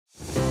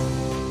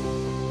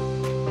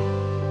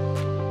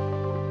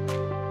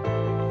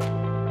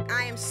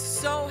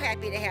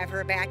happy to have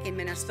her back in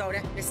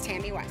Minnesota, Miss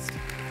Tami West.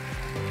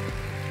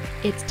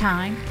 It's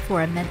time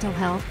for a mental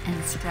health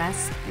and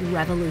stress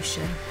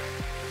revolution.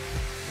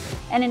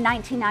 And in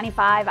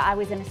 1995, I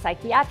was in a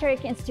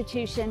psychiatric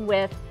institution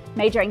with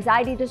major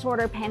anxiety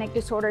disorder, panic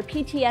disorder,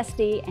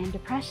 PTSD, and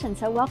depression.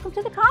 So welcome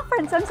to the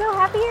conference. I'm so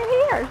happy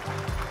you're here.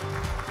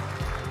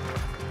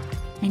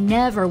 I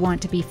never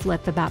want to be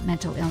flip about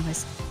mental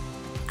illness.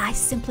 I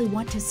simply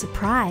want to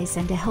surprise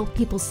and to help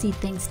people see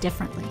things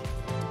differently.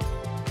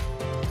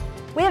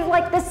 We have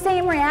like the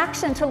same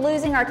reaction to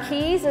losing our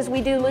keys as we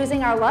do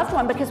losing our loved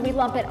one because we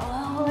lump it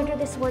all under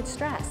this word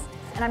stress.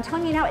 And I'm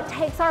telling you now, it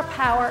takes our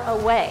power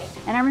away.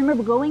 And I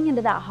remember going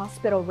into that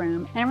hospital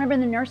room, and I remember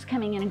the nurse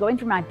coming in and going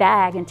through my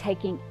bag and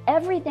taking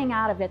everything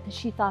out of it that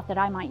she thought that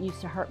I might use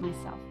to hurt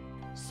myself.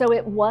 So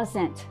it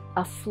wasn't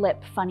a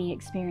flip, funny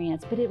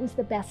experience, but it was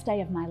the best day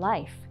of my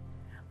life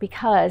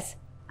because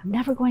I'm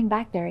never going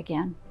back there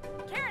again.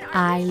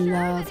 I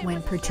love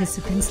when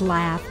participants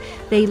laugh.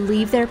 They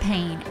leave their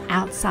pain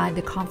outside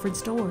the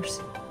conference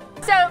doors.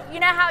 So you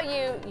know how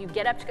you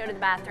get up to go to the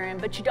bathroom,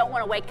 but you don't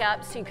want to wake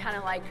up, so you kind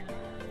of like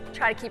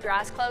try to keep your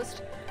eyes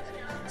closed.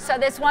 So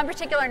this one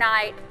particular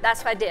night,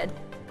 that's what I did.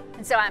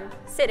 And so I'm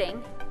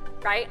sitting,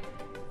 right?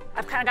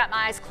 I've kind of got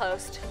my eyes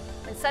closed,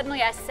 and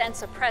suddenly I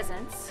sense a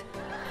presence.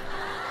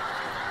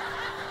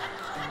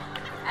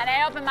 And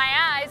I open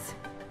my eyes,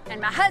 and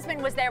my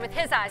husband was there with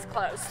his eyes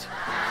closed.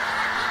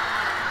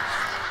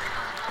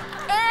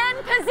 In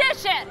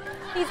position.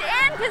 He's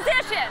in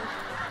position.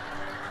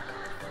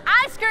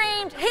 I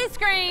screamed, he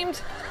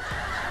screamed.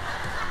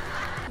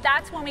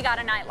 That's when we got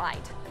a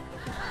nightlight.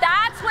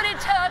 That's what it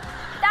took.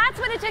 That's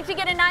what it took to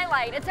get a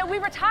nightlight. And so we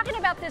were talking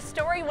about this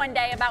story one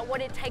day about what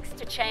it takes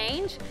to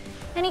change.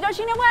 And he goes,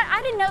 you know what?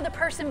 I didn't know the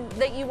person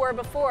that you were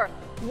before.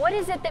 What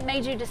is it that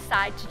made you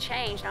decide to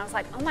change? And I was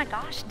like, oh my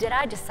gosh, did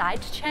I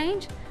decide to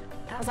change?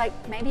 And I was like,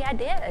 maybe I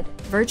did.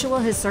 Virtual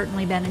has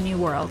certainly been a new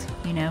world.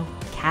 You know,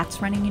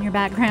 cats running in your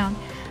background.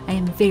 I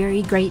am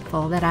very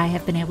grateful that I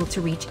have been able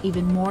to reach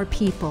even more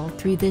people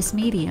through this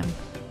medium.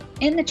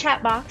 In the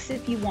chat box,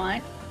 if you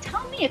want,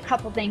 tell me a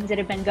couple things that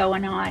have been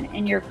going on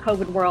in your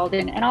COVID world,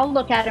 and I'll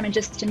look at them in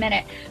just a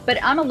minute. But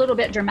I'm a little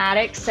bit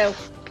dramatic, so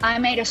I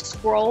made a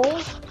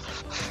scroll.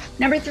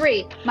 Number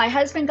 3, my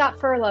husband got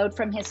furloughed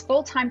from his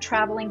full-time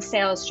traveling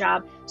sales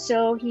job,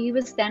 so he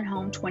was then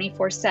home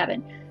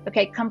 24/7.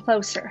 Okay, come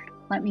closer.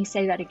 Let me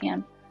say that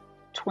again.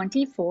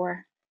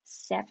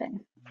 24/7.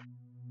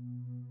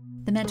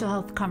 The mental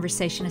health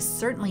conversation has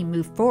certainly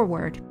moved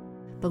forward,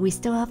 but we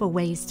still have a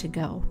ways to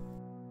go.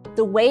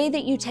 The way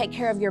that you take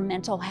care of your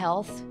mental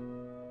health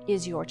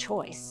is your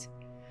choice.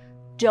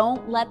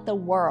 Don't let the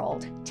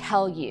world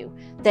tell you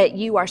that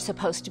you are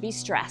supposed to be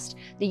stressed,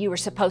 that you are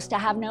supposed to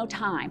have no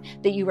time,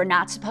 that you are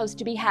not supposed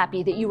to be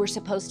happy, that you are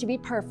supposed to be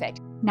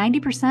perfect.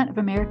 90% of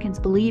Americans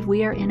believe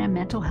we are in a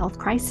mental health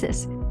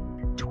crisis.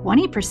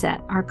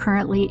 20% are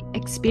currently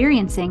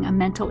experiencing a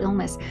mental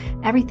illness,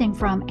 everything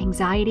from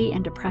anxiety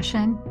and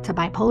depression to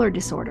bipolar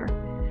disorder.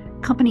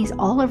 Companies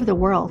all over the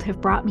world have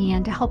brought me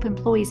in to help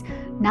employees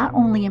not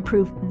only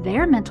improve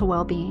their mental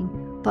well-being,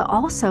 but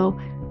also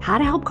how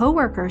to help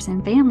coworkers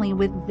and family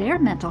with their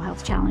mental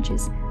health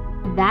challenges.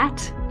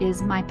 That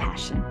is my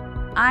passion.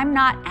 I'm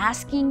not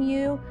asking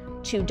you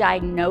to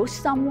diagnose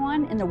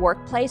someone in the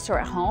workplace or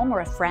at home or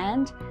a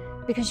friend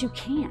because you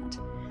can't.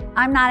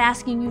 I'm not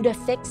asking you to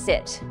fix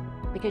it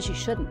because you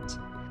shouldn't.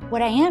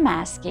 What I am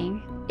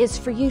asking is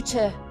for you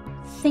to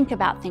think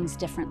about things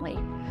differently,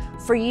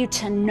 for you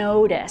to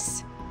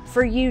notice,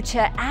 for you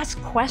to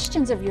ask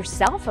questions of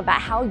yourself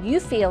about how you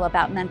feel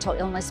about mental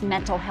illness,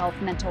 mental health,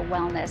 mental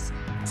wellness.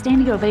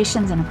 Standing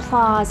ovations and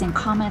applause and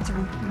comments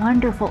are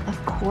wonderful,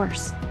 of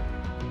course.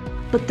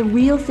 But the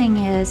real thing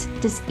is,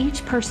 does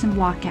each person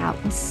walk out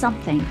with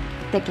something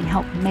that can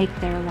help make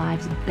their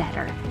lives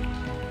better?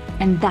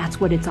 And that's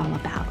what it's all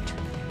about.